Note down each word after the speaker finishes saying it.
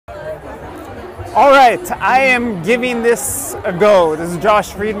All right, I am giving this a go. This is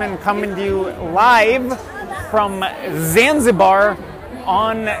Josh Friedman coming to you live from Zanzibar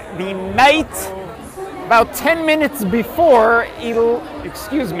on the night about 10 minutes before,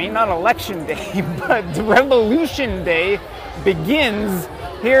 not Election Day, but Revolution Day begins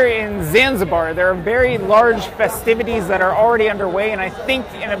here in Zanzibar. There are very large festivities that are already underway, and I think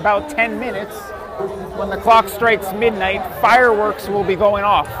in about 10 minutes, when the clock strikes midnight, fireworks will be going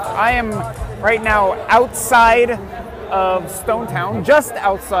off. I am right now outside of Stonetown, just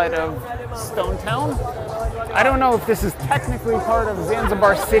outside of Stonetown. I don't know if this is technically part of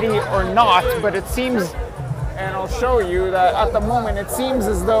Zanzibar City or not, but it seems, and I'll show you that at the moment it seems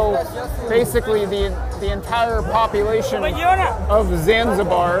as though basically the entire population of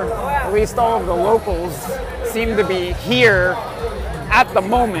Zanzibar, at least all of the locals, seem to be here at the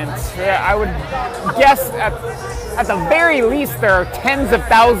moment. Yeah, I would guess at the very least there are tens of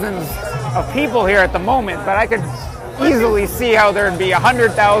thousands of people here at the moment, but I could easily see how there'd be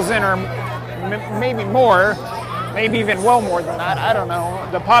 100,000 or maybe more, maybe even well more than that. I don't know.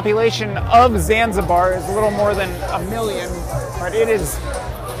 The population of Zanzibar is a little more than 1 million, but it is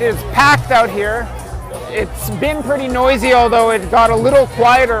packed out here. It's been pretty noisy, although it got a little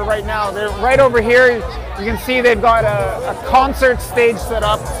quieter right now. They're right over here. You can see they've got a concert stage set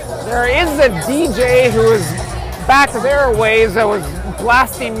up. There is a DJ who is back their ways that was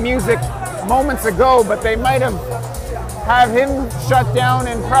blasting music moments ago, but they might have him shut down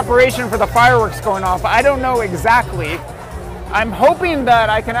in preparation for the fireworks going off. I don't know exactly. I'm hoping that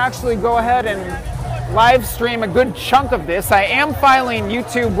I can actually go ahead and live stream a good chunk of this. I am filing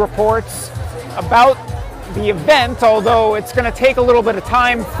YouTube reports about the event, although it's going to take a little bit of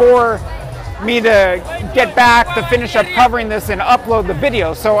time for me to get back to finish up covering this and upload the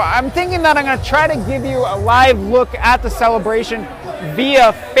video. So I'm thinking that I'm going to try to give you a live look at the celebration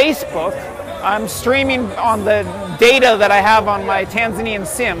via Facebook. I'm streaming on the data that I have on my Tanzanian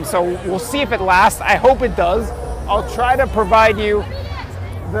SIM, so we'll see if it lasts. I hope it does. I'll try to provide you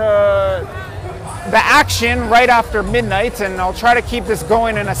the action right after midnight, and I'll try to keep this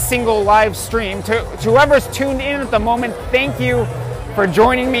going in a single live stream. To whoever's tuned in at the moment, thank you for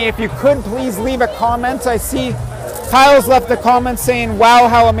joining me. If you could please leave a comment. I see Kyle's left a comment saying, wow,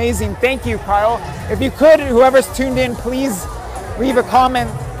 how amazing. Thank you, Kyle. If you could, whoever's tuned in, please leave a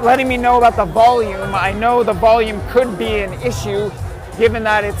comment letting me know about the volume. I know the volume could be an issue given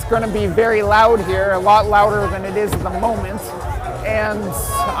that it's going to be very loud here, a lot louder than it is at the moment. And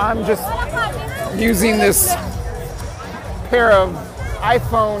I'm just using this pair of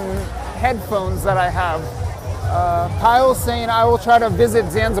iPhone headphones that I have. Kyle's saying I will try to visit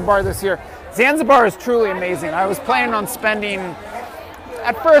Zanzibar this year. Zanzibar is truly amazing. I was planning on spending,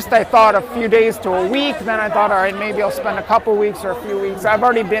 at first I thought a few days to a week, then I thought, all right, maybe I'll spend a couple weeks or a few weeks. I've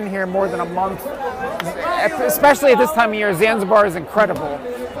already been here more than a month. Especially at this time of year, Zanzibar is incredible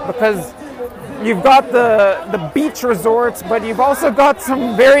because you've got the beach resorts, but you've also got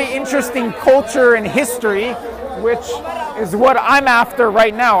some very interesting culture and history, which is what I'm after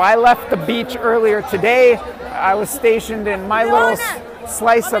right now. I left the beach earlier today. I was stationed in my little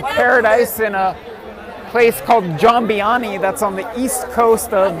slice of paradise in a place called Jambiani that's on the east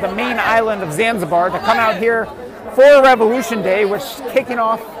coast of the main island of Zanzibar, to come out here for Revolution Day, which is kicking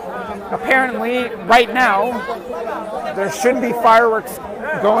off apparently right now. There should be fireworks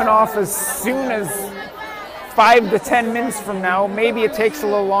going off as soon as 5 to 10 minutes from now. Maybe it takes a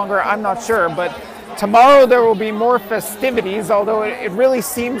little longer, I'm not sure, but tomorrow there will be more festivities, although it really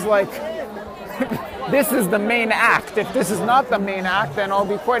seems like this is the main act. If this is not the main act, then I'll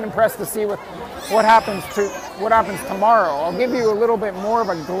be quite impressed to see what happens tomorrow. I'll give you a little bit more of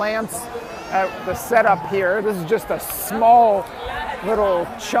a glance at the setup here. This is just a small little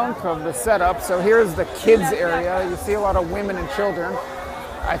chunk of the setup. So here's the kids area. You see a lot of women and children.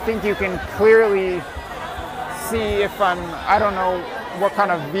 I think you can clearly see if I don't know what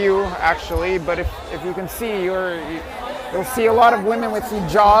kind of view actually, but if you can see, you'll see a lot of women with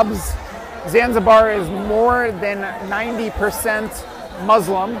hijabs. Zanzibar is more than 90%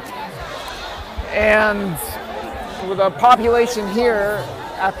 Muslim, and the population here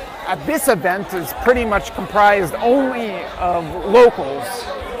at this event is pretty much comprised only of locals.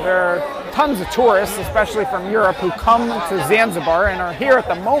 There are tons of tourists, especially from Europe, who come to Zanzibar and are here at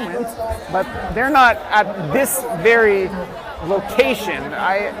the moment, but they're not at this very location.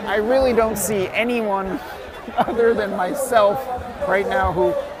 I really don't see anyone other than myself right now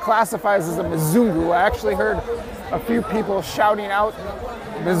who classifies as a Mzungu. I actually heard a few people shouting out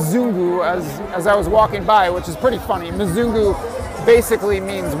Mzungu as I was walking by, which is pretty funny. Mzungu basically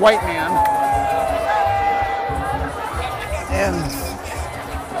means white man. And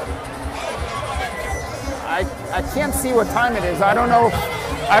I can't see what time it is. I don't know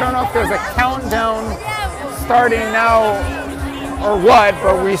if there's a countdown starting now or what,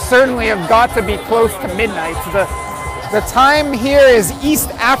 but we certainly have got to be close to midnight. The time here is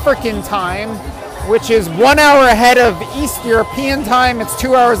East African time, which is 1 hour ahead of East European time. It's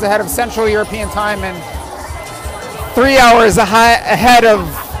 2 hours ahead of Central European time and 3 hours ahead of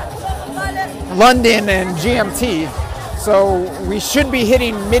London and GMT. So we should be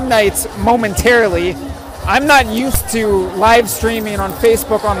hitting midnight momentarily. I'm not used to live streaming on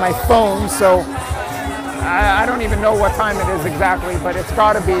Facebook on my phone, so I don't even know what time it is exactly, but it's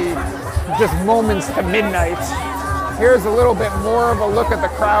got to be just moments to midnight. Here's a little bit more of a look at the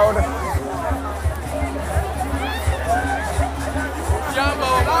crowd.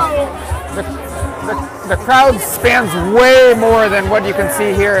 The crowd spans way more than what you can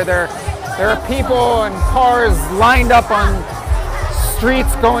see here. There are people and cars lined up on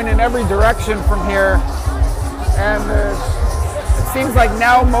streets going in every direction from here. And it seems like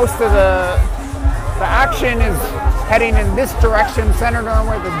now most of the action is heading in this direction, centered on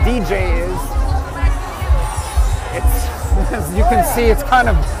where the DJ is. It's, as you can see, it's kind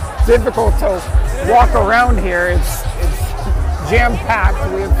of difficult to walk around here. It's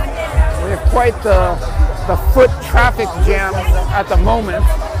jam-packed. We have quite the foot traffic jam at the moment.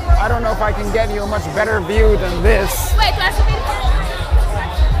 I don't know if I can get you a much better view than this.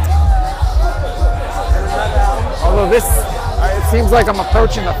 Although this, it seems like I'm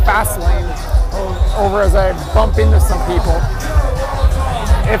approaching the fast lane over as I bump into some people.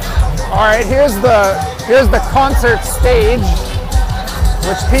 All right, here's the concert stage,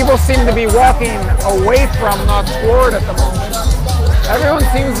 which people seem to be walking away from, not toward at the moment. Everyone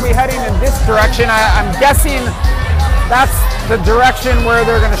seems to be heading in this direction. I'm guessing that's the direction where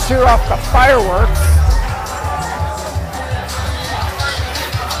they're going to shoot off the fireworks.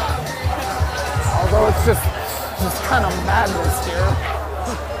 Although it's just kind of madness here.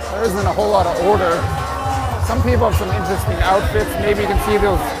 There isn't a whole lot of order. Some people have some interesting outfits. Maybe you can see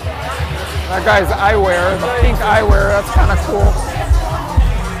that guy's eyewear, the pink eyewear. That's kind of cool.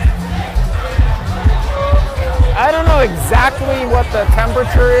 I don't know exactly what the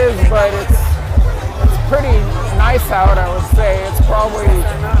temperature is, but it's pretty nice out, I would say. It's probably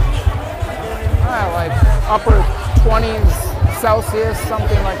like upper 20s Celsius,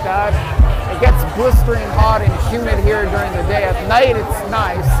 something like that. It gets blistering hot and humid here during the day. At night, it's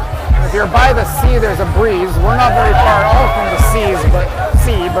nice. If you're by the sea, there's a breeze. We're not very far off from the sea,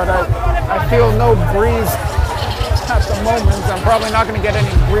 but I feel no breeze at the moment. I'm probably not going to get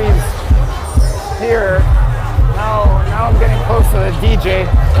any breeze here. Now I'm getting close to the DJ.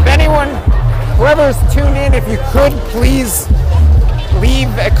 If anyone, whoever's tuned in, if you could please leave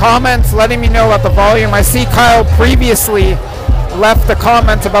a comment letting me know about the volume. I see Kyle previously left a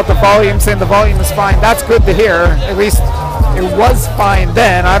comment about the volume, saying the volume is fine. That's good to hear. At least it was fine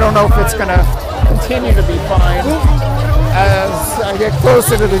then. I don't know if it's going to continue to be fine. As I get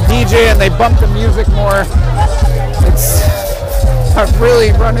closer to the DJ and they bump the music more, I've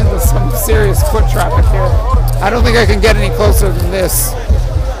really run into some serious foot traffic here. I don't think I can get any closer than this.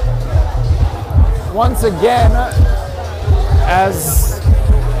 Once again, as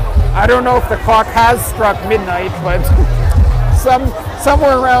I don't know if the clock has struck midnight, but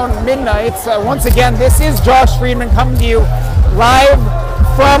somewhere around midnight. Once again, this is Josh Friedman coming to you live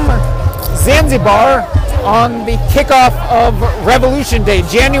from Zanzibar on the kickoff of Revolution Day.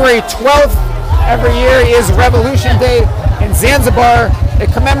 January 12th every year is Revolution Day in Zanzibar.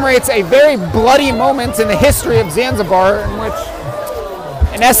 It commemorates a very bloody moment in the history of Zanzibar, in which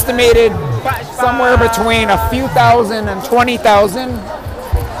an estimated somewhere between a few thousand and 20,000.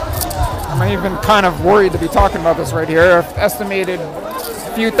 I'm even kind of worried to be talking about this right here. Estimated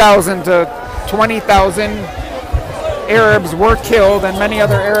few thousand to 20,000 Arabs were killed, and many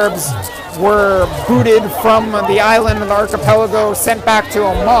other Arabs were booted from the island and the archipelago, sent back to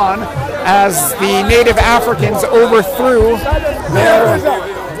Oman as the native Africans overthrew their...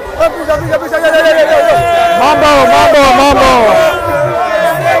 Mambo!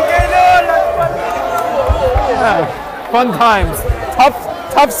 Fun times.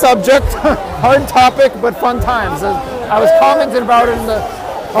 Tough subject, hard topic, but fun times. I was commenting about it in the...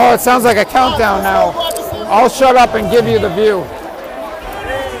 Oh, it sounds like a countdown now. I'll shut up and give you the view.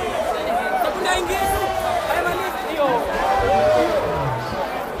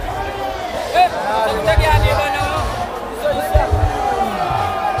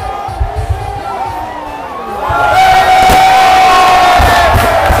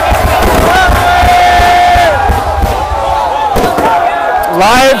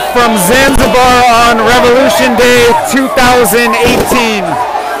 Live from Zanzibar on Revolution Day 2018.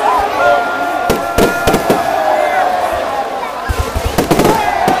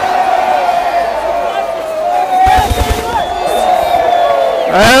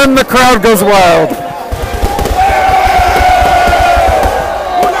 crowd goes wild.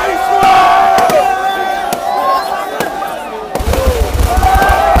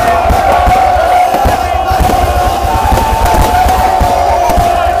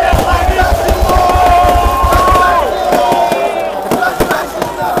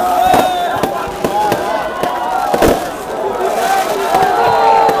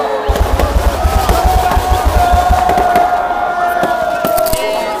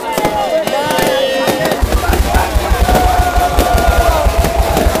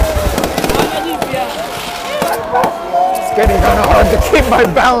 My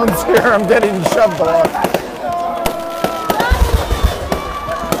balance here, I'm getting shoved a lot.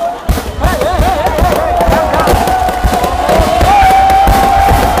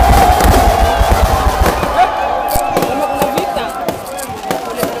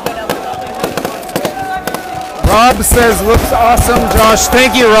 Rob says, looks awesome, Josh.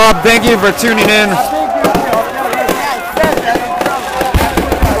 Thank you, Rob. Thank you for tuning in.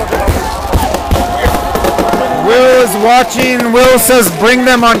 Will is watching. Will says bring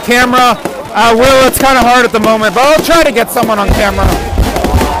them on camera. Will, it's kind of hard at the moment, but I'll try to get someone on camera.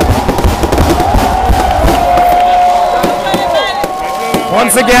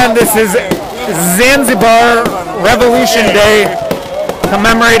 Once again, this is Zanzibar Revolution Day,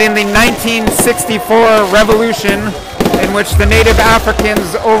 commemorating the 1964 revolution in which the native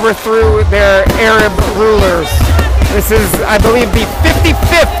Africans overthrew their Arab rulers. This is, I believe, the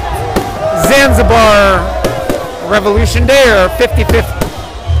 55th Zanzibar Revolution Day, or 55th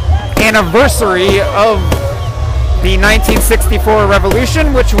anniversary of the 1964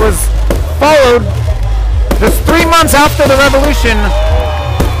 revolution, which was followed just 3 months after the revolution.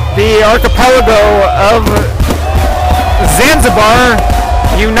 The archipelago of Zanzibar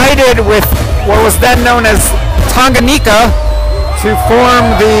united with what was then known as Tanganyika to form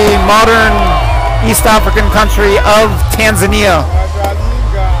the modern East African country of Tanzania.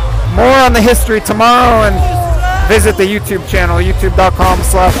 More on the history tomorrow, and visit the YouTube channel,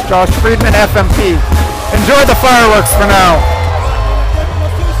 youtube.com/JoshFriedmanFMP. Enjoy the fireworks for now.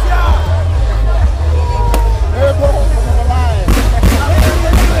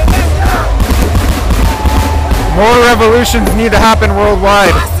 More revolutions need to happen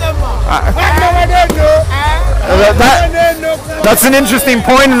worldwide. That's an interesting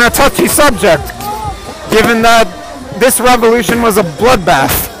point and a touchy subject, given that this revolution was a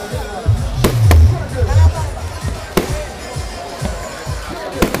bloodbath.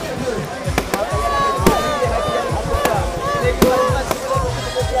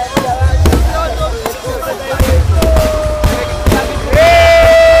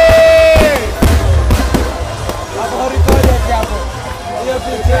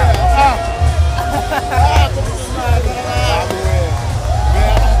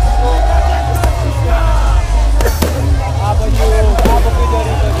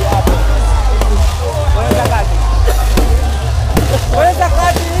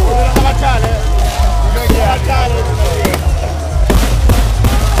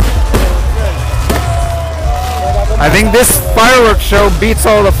 I think this fireworks show beats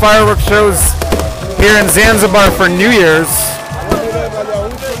all the fireworks shows here in Zanzibar for New Year's.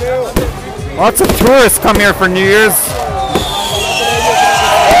 Lots of tourists come here for New Year's.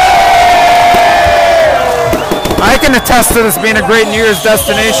 I can attest to this being a great New Year's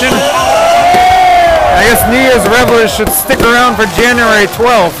destination. I guess New Year's revelers should stick around for January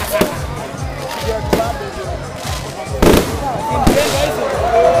 12th.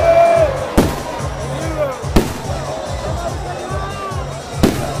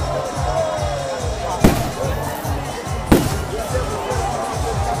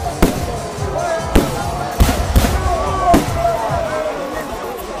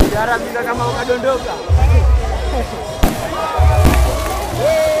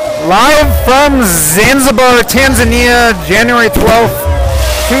 Live from Zanzibar, Tanzania, January 12th,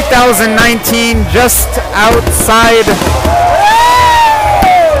 2019, just outside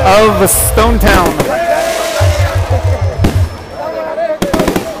of Stone Town.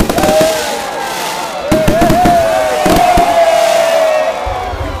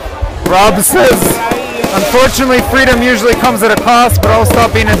 Rob says, unfortunately, freedom usually comes at a cost, but I'll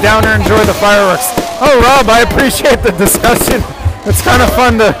stop being a downer and enjoy the fireworks. Oh, Rob, I appreciate the discussion. It's kind of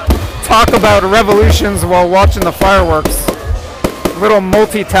fun to talk about revolutions while watching the fireworks. Little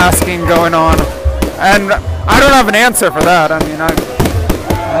multitasking going on. And I don't have an answer for that. I mean, I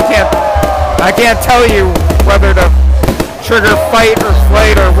can't tell you whether to trigger fight or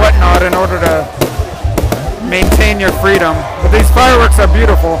flight or whatnot in order to maintain your freedom. But these fireworks are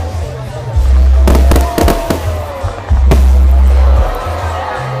beautiful.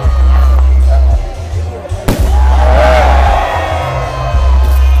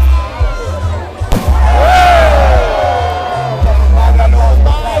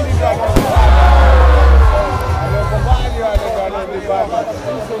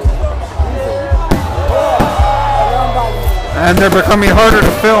 and they're becoming harder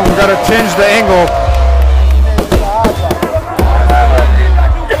to film. Gotta change the angle.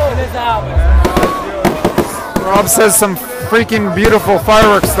 Rob says some freaking beautiful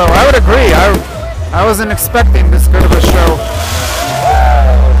fireworks though. I would agree. I wasn't expecting this good of a show.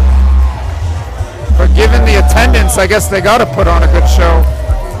 But given the attendance, I guess they gotta put on a good show.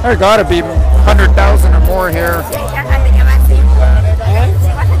 There gotta be 100,000 or more here.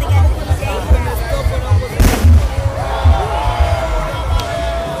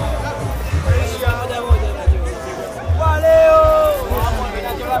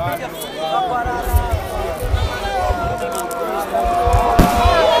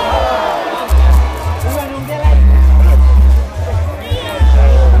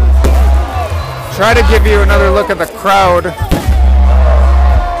 Try to give you another look at the crowd,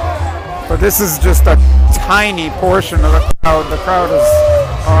 but this is just a tiny portion of the crowd. The crowd is,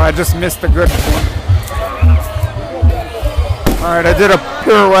 oh, I just missed the good one. All right, I did a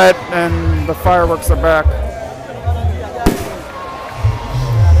pirouette and the fireworks are back.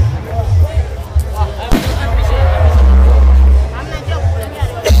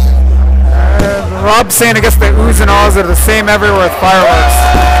 Rob's saying I guess the oohs and ahs are the same everywhere with fireworks.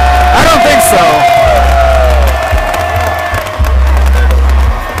 I don't think so.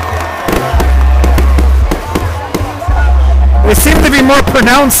 They seem to be more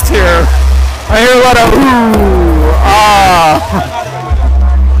pronounced here. I hear a lot of ooh, ah.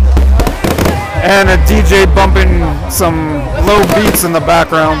 And a DJ bumping some low beats in the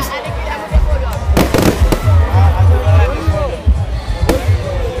background.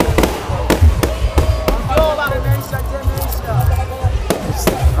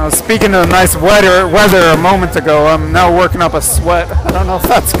 I was speaking of nice weather a moment ago. I'm now working up a sweat. I don't know if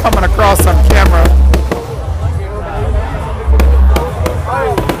that's coming across on camera.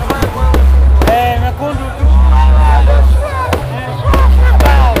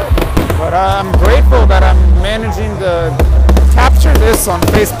 But I'm grateful that I'm managing to capture this on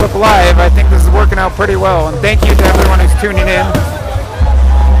Facebook Live. I think this is working out pretty well. And thank you to everyone who's tuning in.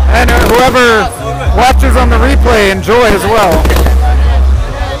 And whoever watches on the replay, enjoy as well.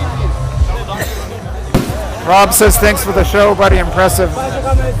 Rob says, thanks for the show, buddy. Impressive.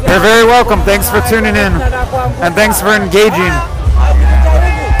 You're very welcome. Thanks for tuning in. And thanks for engaging.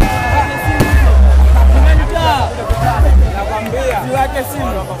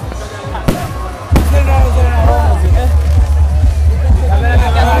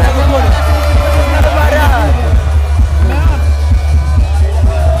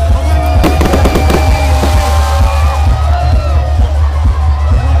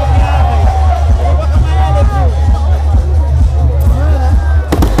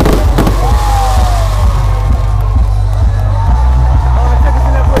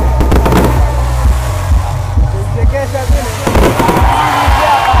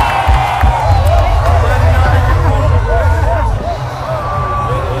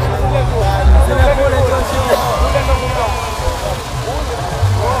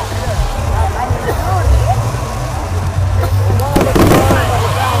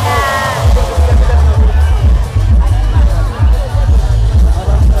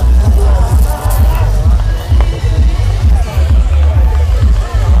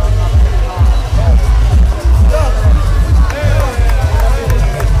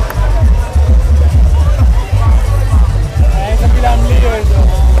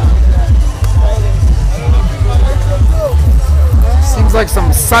 Like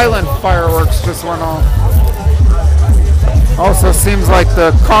some silent fireworks just went off. Also seems like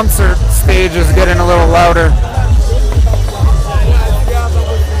the concert stage is getting a little louder.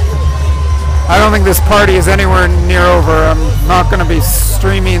 I don't think this party is anywhere near over. I'm not going to be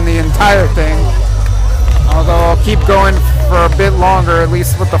streaming the entire thing, although I'll keep going for a bit longer, at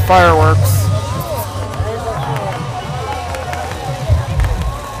least with the fireworks.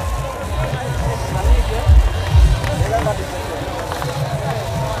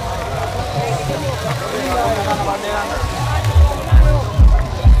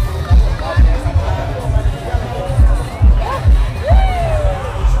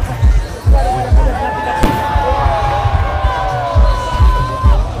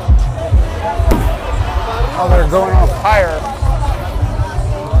 Going off higher.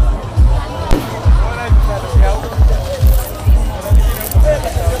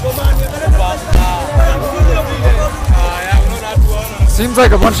 Seems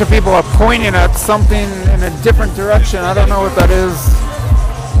like a bunch of people are pointing at something in a different direction. I don't know what that is.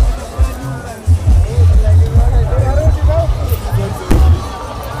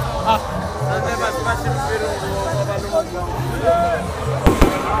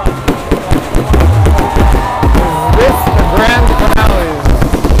 Grand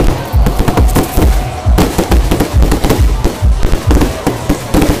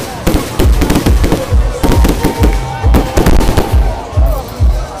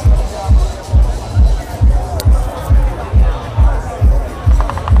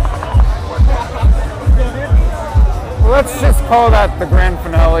Let's just call that the grand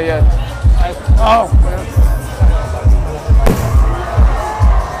finale.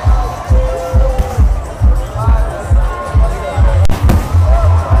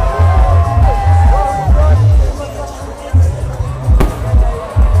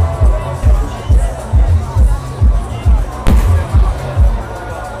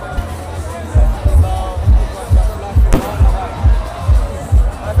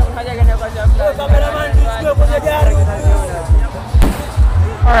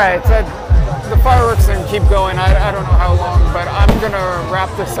 Alright, so the fireworks can keep going. I don't know how long, but I'm going to wrap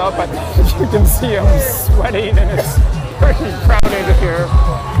this up. I think you can see I'm sweating and it's pretty crowded here.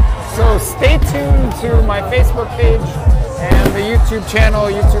 So stay tuned to my Facebook page and the YouTube channel,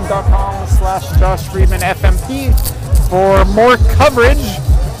 youtube.com/JoshFriedmanFMP for more coverage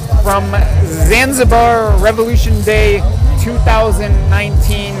from Zanzibar Revolution Day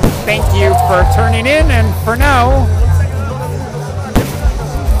 2019. Thank you for turning in, and for now,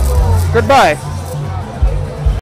 goodbye.